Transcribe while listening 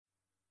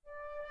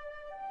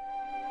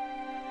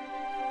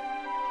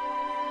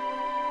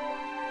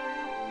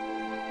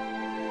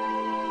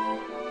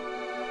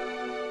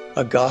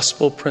A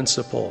gospel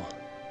principle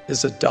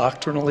is a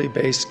doctrinally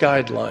based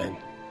guideline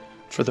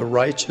for the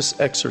righteous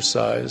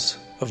exercise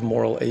of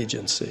moral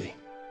agency.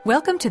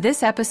 Welcome to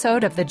this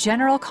episode of the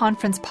General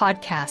Conference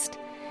Podcast.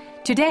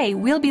 Today,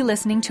 we'll be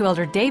listening to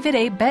Elder David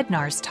A.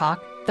 Bednar's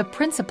talk, The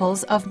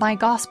Principles of My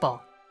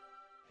Gospel.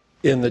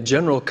 In the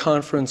General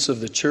Conference of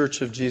the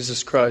Church of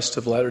Jesus Christ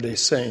of Latter-day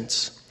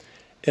Saints,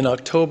 in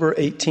October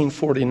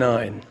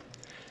 1849,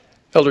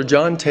 Elder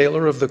John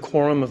Taylor of the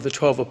Quorum of the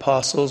 12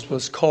 Apostles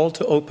was called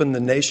to open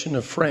the nation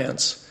of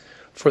France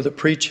for the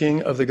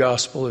preaching of the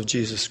gospel of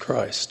Jesus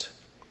Christ.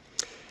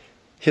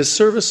 His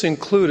service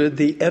included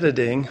the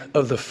editing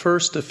of the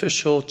first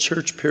official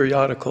church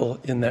periodical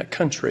in that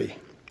country.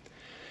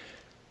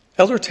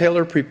 Elder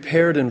Taylor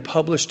prepared and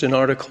published an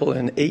article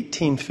in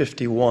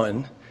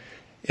 1851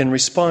 in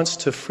response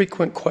to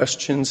frequent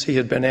questions he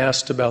had been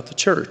asked about the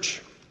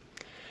church.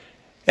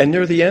 And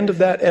near the end of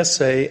that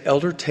essay,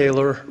 Elder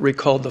Taylor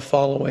recalled the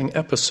following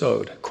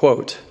episode,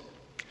 quote,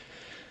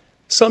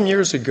 "Some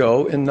years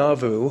ago in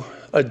Nauvoo,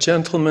 a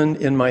gentleman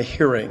in my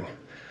hearing,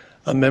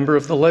 a member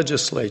of the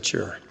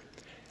legislature,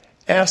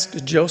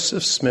 asked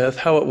Joseph Smith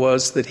how it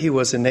was that he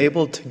was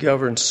enabled to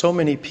govern so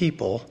many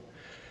people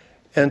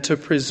and to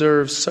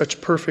preserve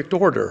such perfect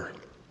order,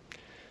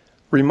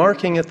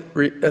 remarking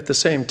at the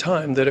same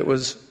time that it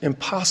was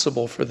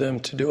impossible for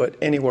them to do it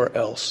anywhere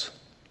else.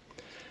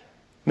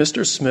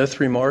 Mr. Smith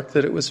remarked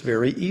that it was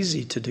very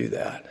easy to do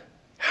that.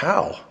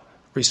 'How?'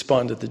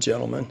 responded the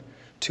gentleman.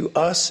 'To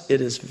us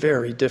it is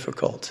very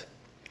difficult.'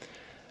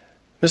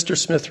 Mr.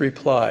 Smith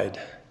replied,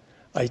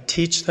 'I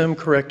teach them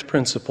correct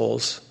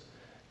principles,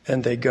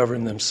 and they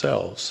govern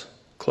themselves.'"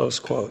 Close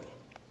quote.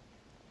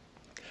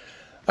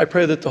 I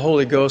pray that the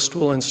Holy Ghost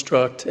will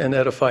instruct and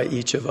edify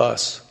each of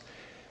us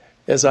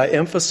as I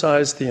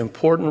emphasize the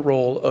important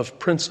role of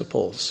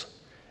principles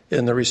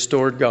in the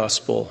restored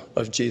gospel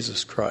of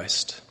Jesus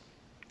Christ.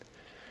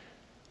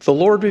 The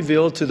Lord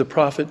revealed to the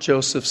prophet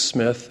Joseph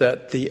Smith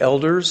that the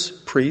elders,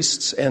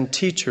 priests, and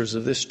teachers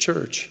of this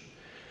church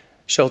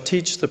shall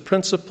teach the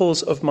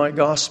principles of my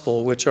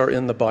gospel which are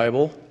in the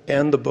Bible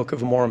and the Book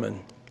of Mormon,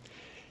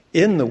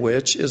 in the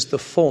which is the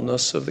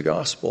fullness of the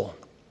gospel.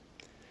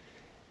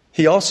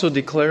 He also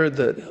declared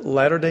that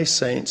Latter-day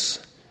Saints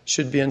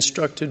should be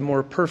instructed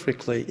more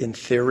perfectly in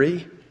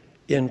theory,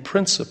 in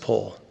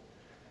principle,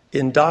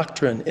 in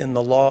doctrine, in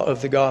the law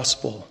of the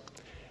gospel,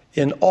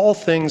 in all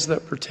things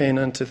that pertain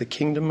unto the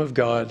kingdom of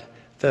God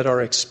that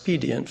are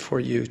expedient for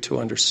you to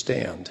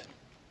understand.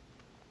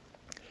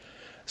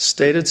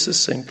 Stated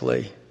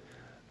succinctly,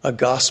 a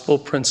gospel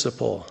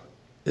principle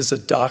is a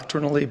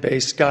doctrinally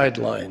based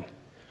guideline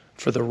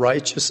for the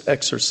righteous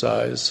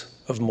exercise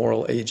of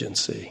moral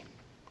agency.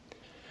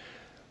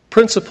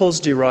 Principles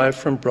derive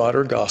from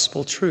broader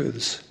gospel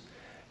truths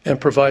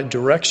and provide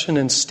direction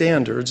and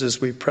standards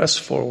as we press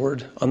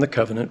forward on the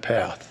covenant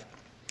path.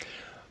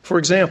 For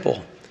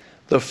example,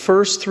 the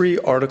first three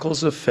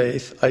articles of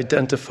faith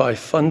identify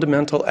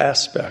fundamental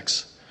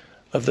aspects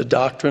of the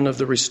doctrine of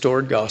the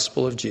restored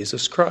gospel of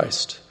Jesus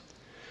Christ.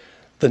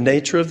 The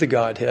nature of the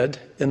Godhead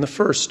in the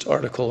first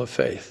article of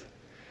faith.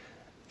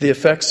 The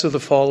effects of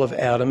the fall of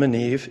Adam and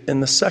Eve in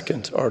the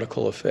second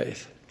article of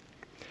faith.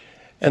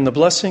 And the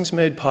blessings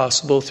made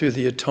possible through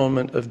the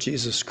atonement of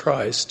Jesus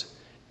Christ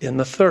in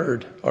the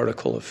third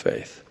article of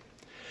faith.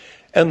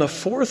 And the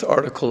fourth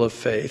article of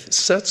faith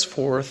sets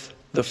forth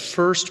the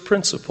first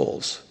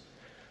principles,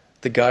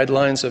 the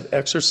guidelines of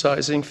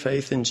exercising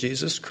faith in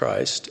Jesus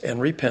Christ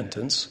and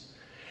repentance,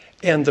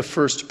 and the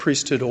first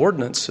priesthood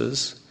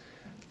ordinances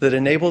that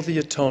enable the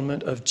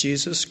atonement of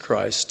Jesus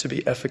Christ to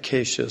be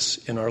efficacious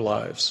in our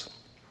lives.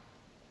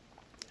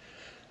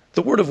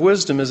 The word of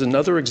wisdom is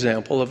another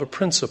example of a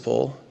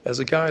principle as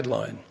a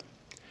guideline.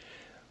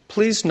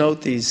 Please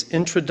note these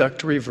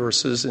introductory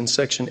verses in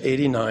section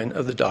 89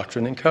 of the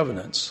Doctrine and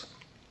Covenants.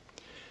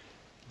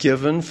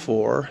 Given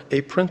for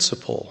a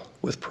principle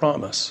with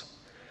promise,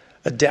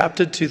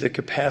 adapted to the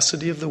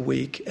capacity of the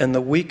weak and the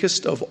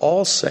weakest of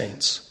all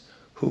saints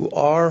who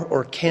are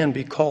or can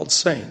be called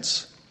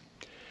saints.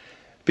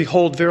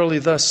 Behold, verily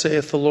thus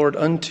saith the Lord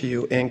unto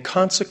you, in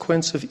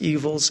consequence of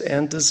evils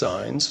and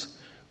designs,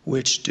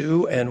 which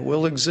do and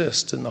will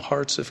exist in the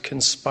hearts of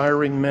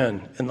conspiring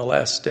men in the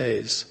last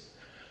days,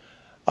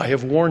 I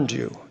have warned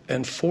you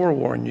and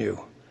forewarned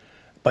you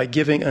by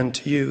giving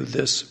unto you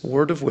this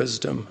word of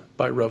wisdom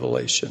by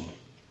revelation.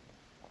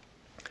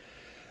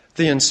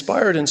 The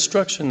inspired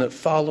instruction that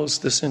follows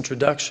this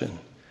introduction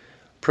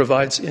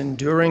provides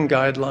enduring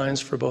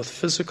guidelines for both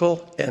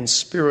physical and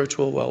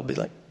spiritual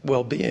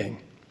well-being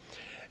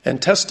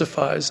and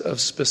testifies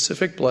of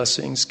specific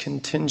blessings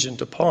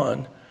contingent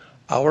upon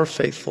our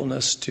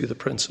faithfulness to the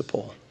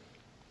principle.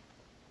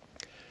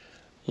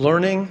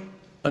 Learning,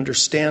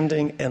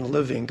 understanding, and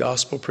living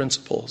gospel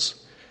principles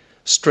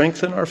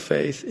strengthen our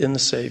faith in the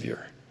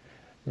Savior,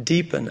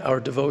 deepen our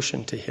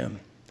devotion to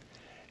Him,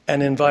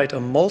 and invite a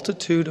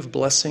multitude of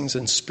blessings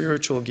and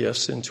spiritual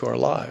gifts into our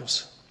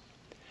lives.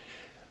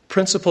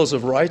 Principles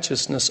of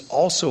righteousness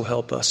also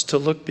help us to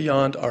look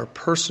beyond our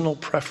personal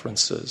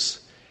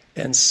preferences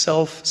and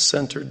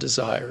self-centered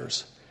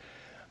desires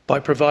by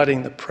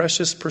providing the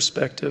precious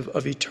perspective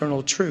of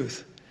eternal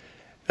truth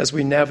as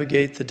we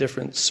navigate the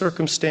different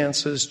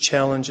circumstances,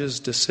 challenges,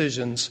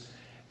 decisions,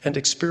 and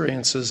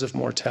experiences of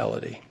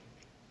mortality.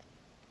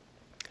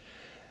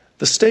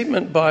 The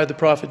statement by the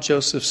prophet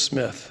Joseph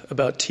Smith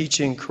about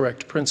teaching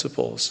correct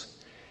principles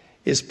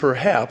is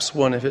perhaps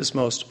one of his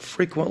most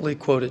frequently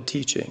quoted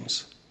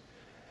teachings.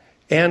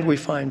 And we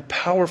find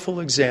powerful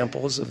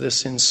examples of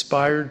this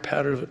inspired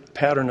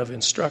pattern of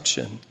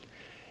instruction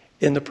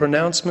in the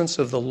pronouncements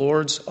of the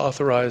Lord's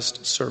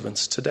authorized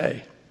servants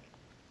today.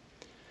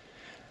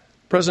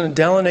 President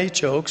Dallin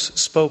H. Oaks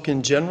spoke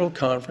in General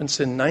Conference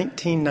in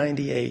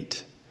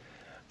 1998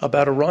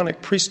 about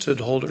Aaronic priesthood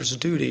holders'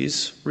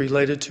 duties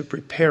related to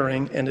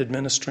preparing and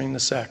administering the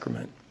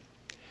sacrament.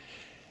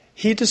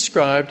 He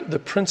described the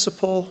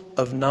principle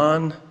of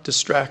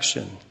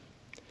non-distraction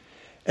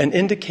and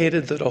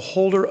indicated that a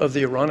holder of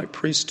the Aaronic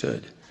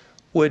priesthood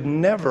would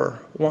never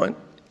want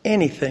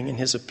anything in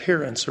his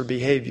appearance or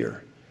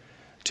behavior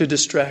to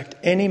distract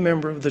any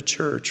member of the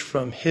church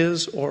from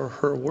his or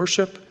her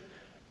worship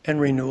and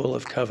renewal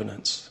of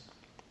covenants.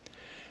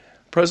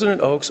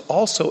 President Oaks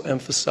also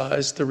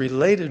emphasized the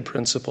related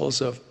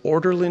principles of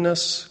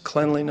orderliness,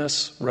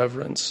 cleanliness,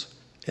 reverence,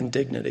 and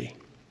dignity.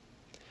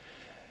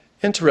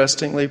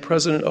 Interestingly,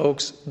 President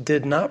Oaks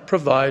did not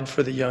provide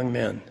for the young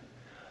men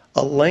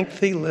a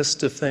lengthy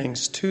list of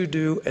things to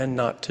do and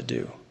not to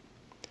do.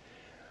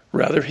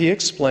 Rather, he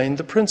explained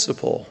the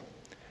principle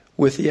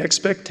with the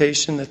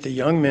expectation that the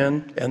young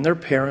men and their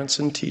parents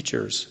and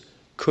teachers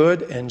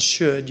could and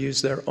should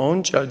use their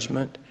own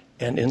judgment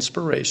and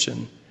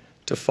inspiration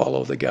to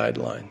follow the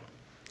guideline.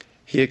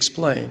 He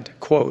explained,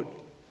 quote,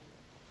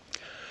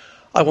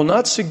 "I will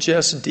not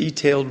suggest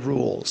detailed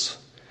rules,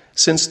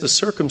 since the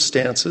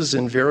circumstances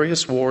in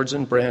various wards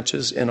and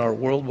branches in our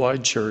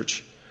worldwide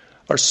church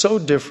are so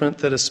different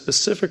that a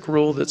specific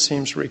rule that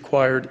seems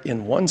required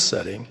in one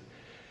setting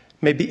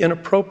may be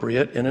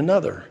inappropriate in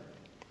another.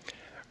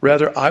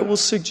 Rather, I will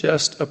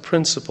suggest a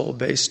principle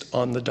based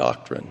on the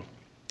doctrine.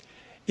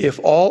 If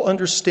all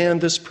understand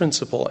this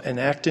principle and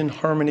act in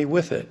harmony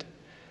with it,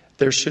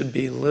 there should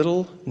be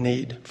little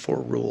need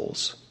for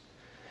rules.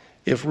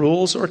 If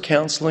rules or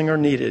counseling are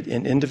needed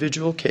in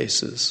individual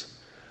cases,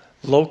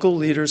 local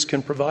leaders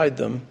can provide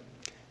them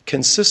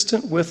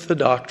consistent with the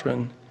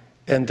doctrine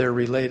and their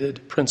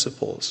related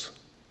principles."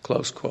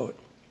 Close quote.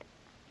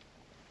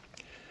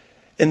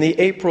 In the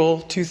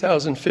April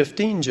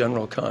 2015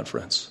 General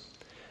Conference,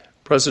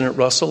 President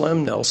Russell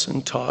M.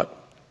 Nelson taught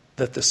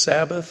that the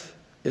Sabbath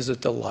is a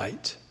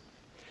delight.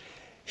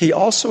 He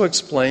also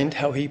explained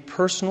how he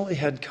personally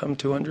had come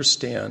to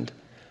understand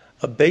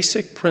a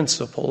basic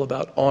principle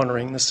about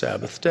honoring the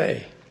Sabbath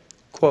day.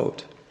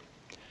 Quote,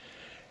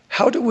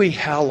 "How do we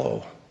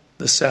hallow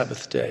the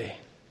Sabbath day?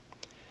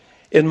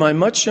 In my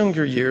much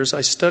younger years,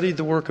 I studied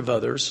the work of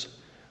others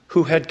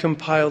who had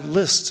compiled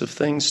lists of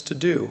things to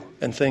do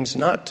and things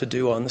not to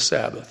do on the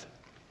Sabbath.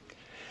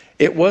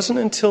 It wasn't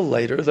until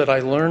later that I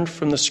learned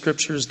from the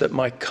scriptures that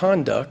my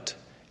conduct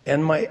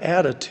and my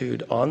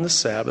attitude on the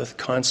Sabbath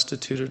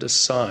constituted a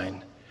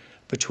sign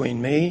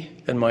between me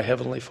and my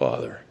Heavenly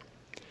Father.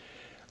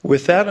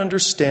 With that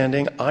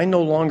understanding, I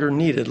no longer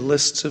needed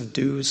lists of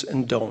do's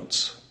and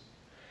don'ts.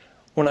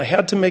 When I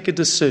had to make a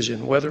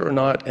decision whether or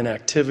not an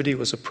activity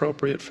was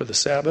appropriate for the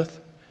Sabbath,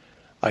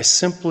 I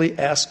simply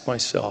asked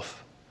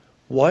myself,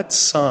 what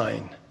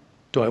sign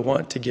do I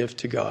want to give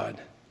to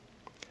God?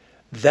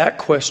 That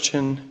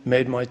question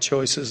made my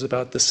choices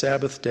about the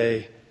Sabbath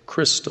day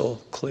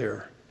crystal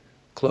clear."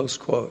 Close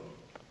quote.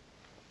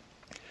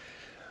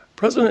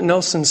 President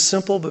Nelson's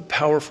simple but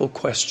powerful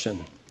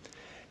question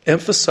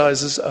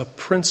emphasizes a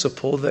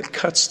principle that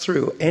cuts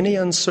through any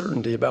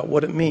uncertainty about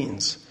what it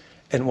means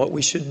and what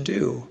we should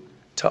do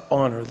to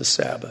honor the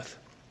Sabbath.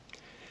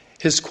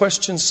 His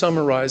question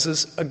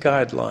summarizes a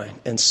guideline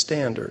and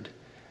standard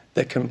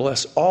that can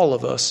bless all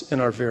of us in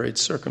our varied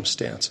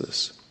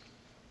circumstances.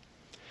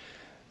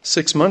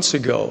 6 months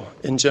ago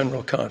in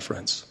General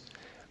Conference,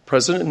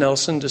 President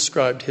Nelson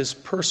described his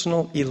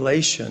personal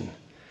elation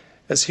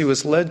as he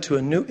was led to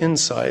a new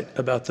insight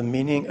about the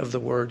meaning of the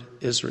word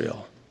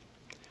Israel.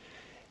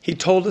 He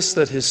told us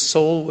that his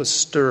soul was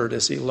stirred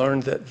as he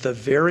learned that the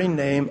very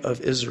name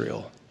of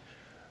Israel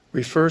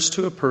refers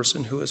to a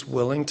person who is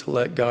willing to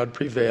let God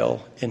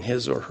prevail in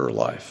his or her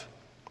life.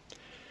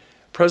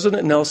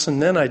 President Nelson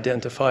then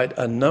identified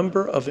a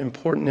number of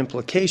important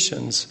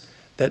implications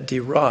that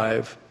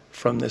derive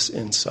from this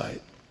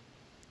insight.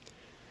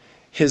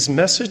 His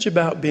message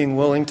about being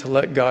willing to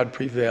let God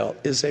prevail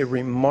is a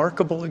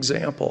remarkable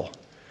example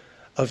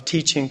of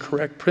teaching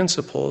correct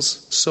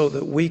principles so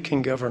that we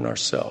can govern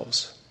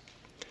ourselves.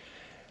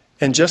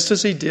 And just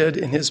as he did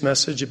in his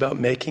message about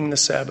making the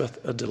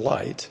Sabbath a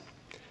delight,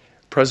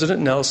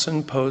 President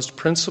Nelson posed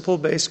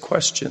principle-based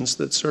questions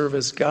that serve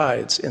as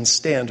guides and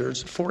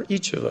standards for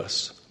each of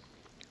us.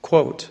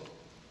 Quote,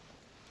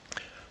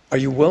 "Are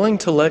you willing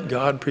to let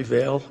God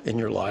prevail in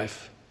your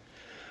life?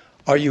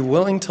 Are you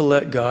willing to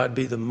let God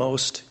be the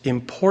most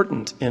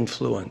important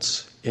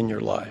influence in your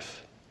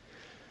life?"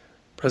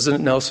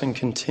 President Nelson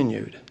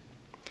continued,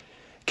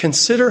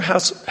 Consider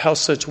how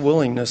such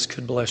willingness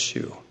could bless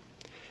you.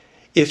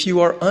 If you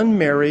are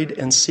unmarried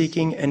and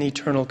seeking an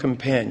eternal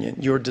companion,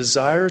 your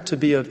desire to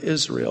be of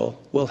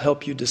Israel will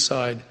help you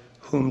decide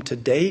whom to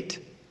date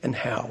and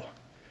how.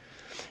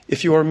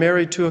 If you are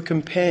married to a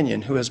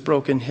companion who has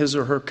broken his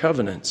or her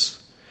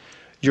covenants,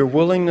 your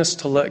willingness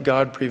to let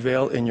God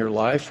prevail in your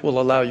life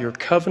will allow your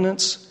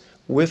covenants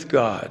with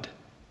God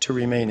to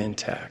remain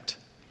intact.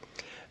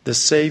 The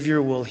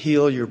Savior will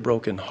heal your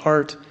broken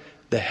heart.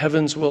 The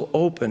heavens will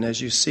open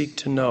as you seek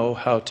to know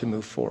how to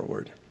move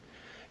forward.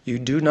 You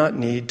do not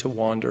need to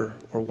wander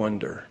or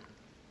wonder.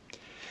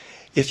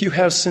 If you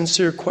have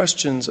sincere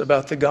questions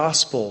about the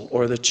gospel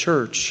or the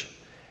church,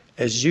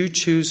 as you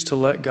choose to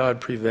let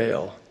God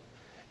prevail,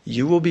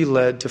 you will be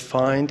led to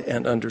find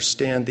and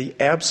understand the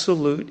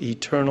absolute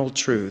eternal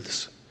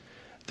truths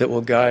that will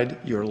guide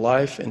your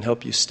life and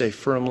help you stay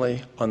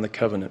firmly on the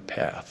covenant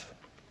path.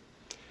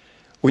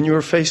 When you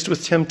are faced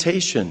with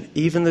temptation,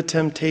 even the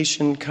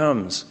temptation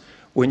comes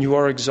when you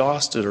are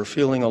exhausted or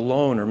feeling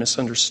alone or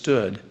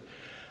misunderstood,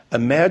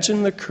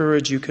 imagine the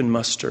courage you can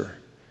muster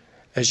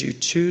as you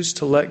choose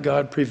to let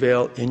God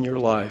prevail in your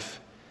life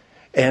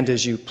and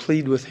as you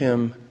plead with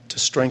Him to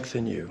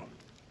strengthen you.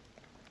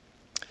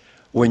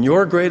 When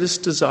your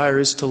greatest desire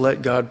is to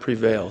let God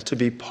prevail, to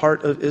be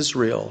part of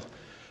Israel,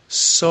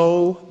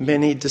 so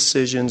many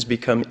decisions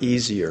become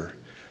easier.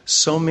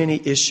 So many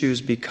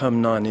issues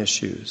become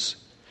non-issues.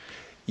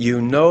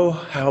 You know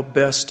how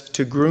best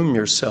to groom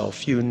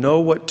yourself. You know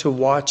what to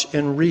watch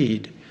and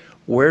read,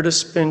 where to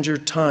spend your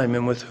time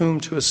and with whom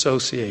to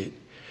associate.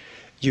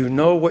 You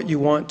know what you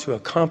want to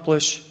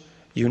accomplish.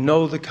 You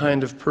know the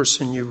kind of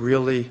person you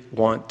really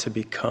want to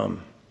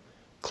become.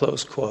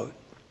 Close quote.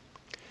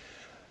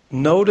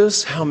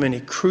 Notice how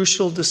many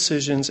crucial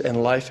decisions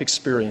and life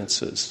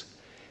experiences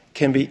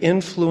can be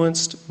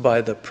influenced by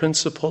the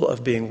principle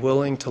of being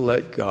willing to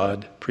let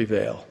God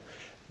prevail.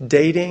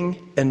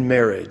 Dating and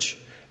marriage,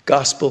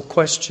 gospel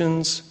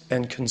questions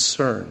and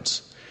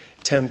concerns,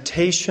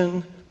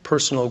 temptation,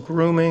 personal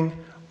grooming,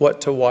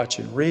 what to watch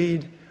and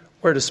read,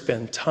 where to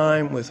spend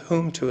time, with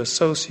whom to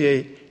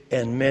associate,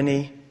 and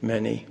many,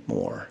 many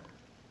more.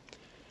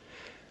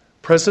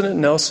 President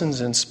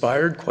Nelson's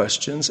inspired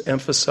questions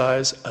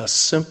emphasize a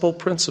simple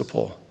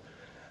principle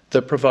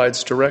that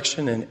provides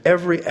direction in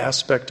every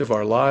aspect of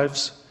our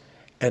lives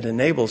and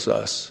enables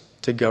us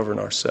to govern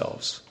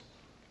ourselves.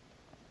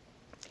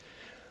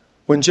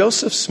 When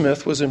Joseph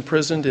Smith was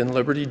imprisoned in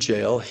Liberty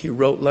Jail, he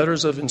wrote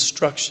letters of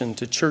instruction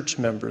to church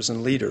members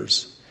and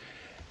leaders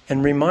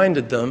and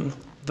reminded them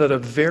that a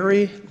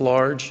very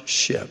large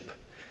ship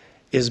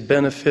is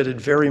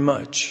benefited very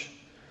much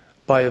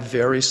by a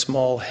very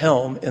small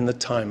helm in the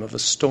time of a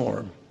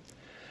storm,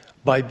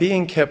 by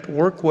being kept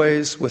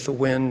workways with the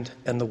wind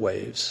and the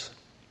waves.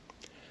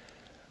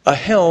 A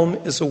helm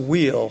is a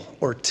wheel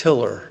or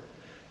tiller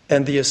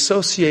and the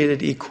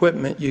associated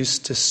equipment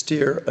used to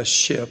steer a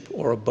ship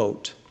or a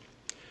boat.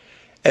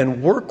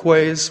 And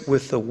workways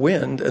with the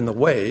wind and the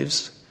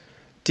waves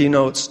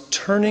denotes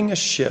turning a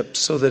ship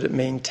so that it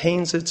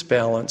maintains its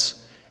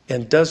balance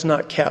and does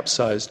not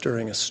capsize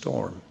during a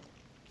storm.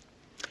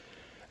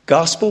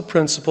 Gospel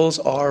principles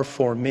are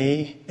for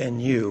me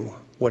and you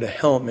what a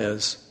helm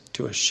is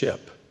to a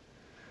ship.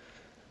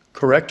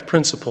 Correct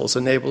principles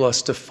enable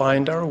us to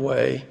find our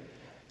way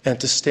and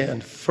to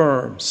stand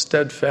firm,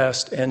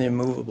 steadfast, and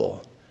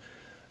immovable,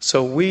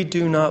 so we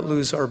do not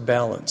lose our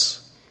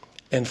balance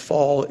and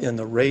fall in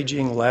the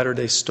raging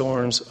latter-day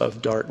storms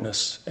of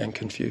darkness and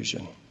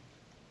confusion.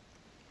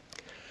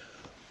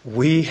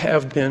 We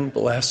have been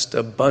blessed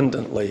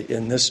abundantly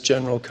in this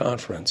general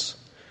conference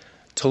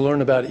to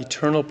learn about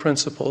eternal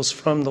principles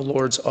from the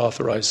Lord's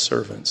authorized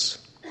servants.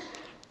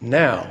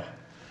 Now,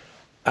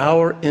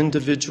 our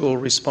individual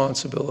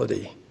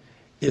responsibility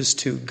is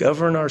to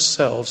govern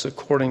ourselves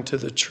according to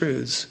the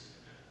truths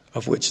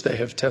of which they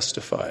have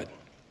testified.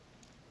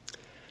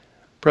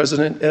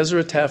 President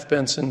Ezra Taft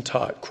Benson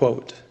taught,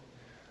 quote,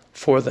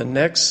 "For the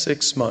next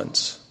 6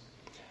 months,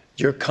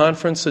 your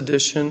conference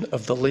edition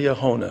of the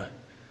Liahona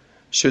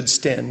should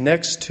stand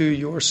next to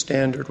your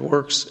standard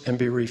works and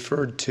be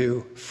referred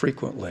to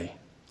frequently,"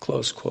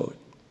 close quote.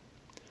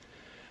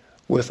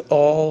 With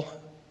all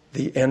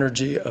the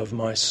energy of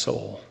my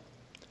soul,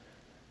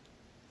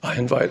 I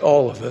invite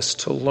all of us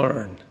to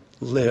learn,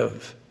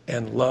 live,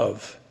 and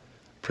love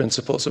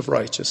principles of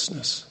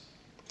righteousness.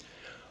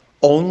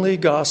 Only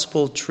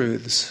gospel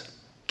truths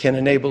can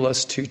enable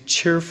us to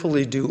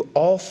cheerfully do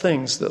all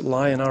things that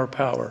lie in our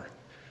power,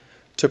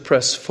 to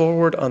press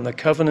forward on the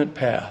covenant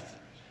path,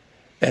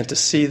 and to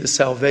see the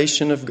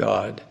salvation of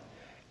God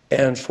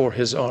and for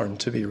His arm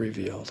to be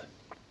revealed.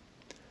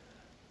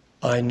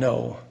 I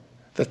know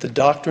that the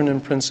doctrine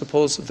and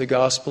principles of the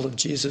gospel of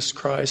Jesus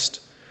Christ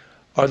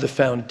are the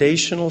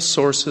foundational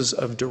sources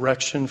of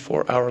direction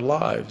for our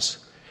lives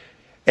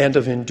and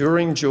of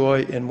enduring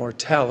joy in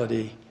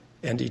mortality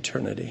and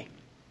eternity.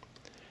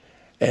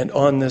 And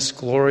on this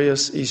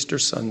glorious Easter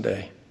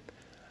Sunday,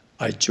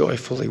 I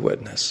joyfully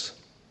witness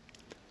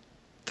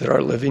that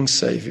our living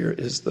Savior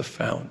is the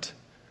fount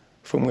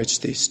from which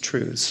these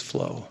truths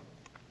flow.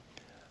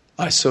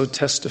 I so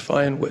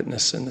testify and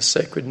witness in the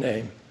sacred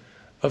name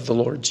of the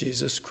Lord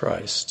Jesus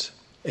Christ.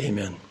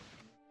 Amen.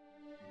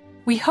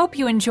 We hope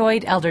you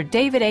enjoyed Elder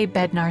David A.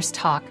 Bednar's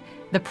talk,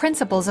 The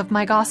Principles of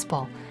My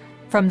Gospel,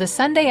 from the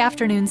Sunday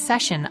afternoon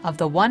session of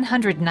the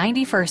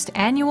 191st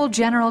Annual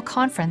General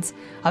Conference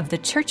of The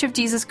Church of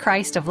Jesus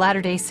Christ of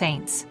Latter-day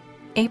Saints,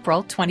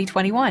 April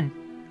 2021.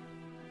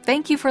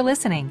 Thank you for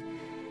listening.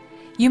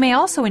 You may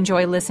also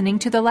enjoy listening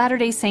to the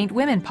Latter-day Saint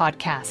Women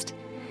podcast.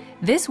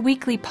 This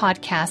weekly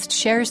podcast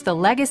shares the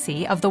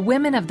legacy of the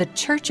women of the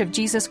Church of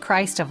Jesus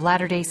Christ of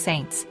Latter-day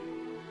Saints.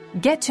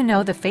 Get to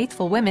know the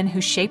faithful women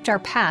who shaped our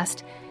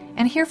past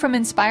and hear from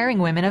inspiring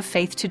women of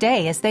faith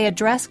today as they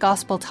address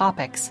gospel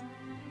topics.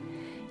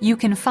 You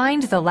can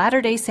find the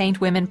Latter-day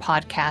Saint Women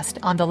podcast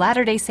on the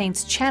Latter-day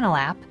Saints channel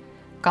app,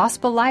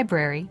 Gospel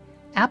Library,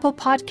 Apple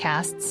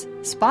Podcasts,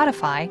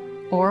 Spotify,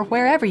 or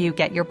wherever you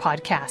get your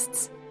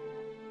podcasts.